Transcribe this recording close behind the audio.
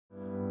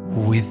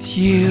with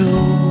you.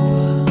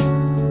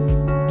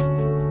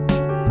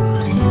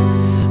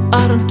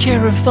 I don't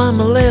care if I'm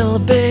a little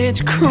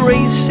bit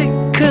crazy,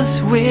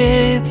 'cause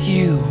with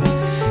you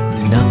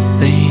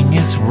nothing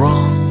is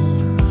wrong.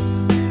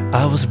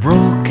 I was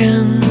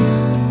broken,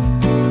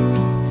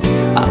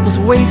 I was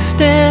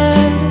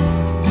wasted,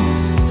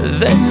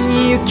 then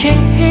you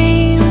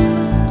came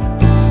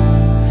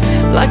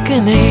like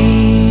an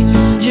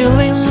angel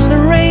in the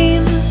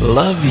rain.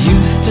 Love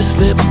used to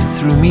slip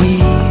through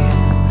me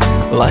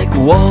like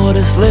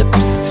water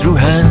slips through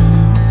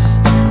hands,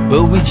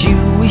 but with you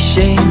we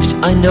changed,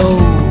 I know.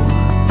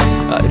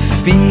 I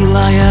feel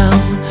I am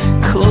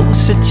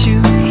closer to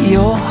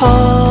your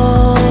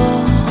heart.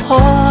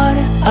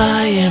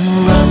 I am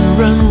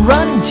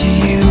running to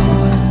you,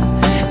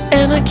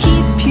 and I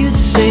keep you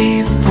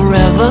safe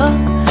forever.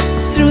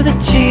 Through the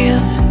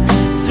tears,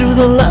 through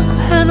the love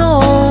and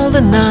all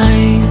the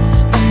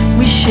nights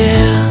we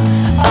share.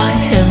 I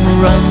am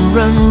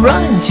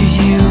running to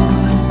you,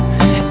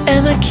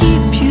 and I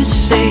keep you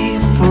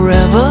safe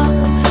forever.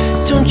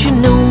 Don't you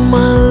know,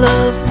 my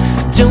love,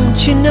 don't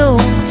you know,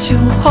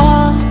 two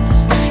hearts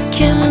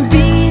can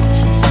beat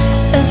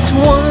as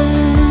one.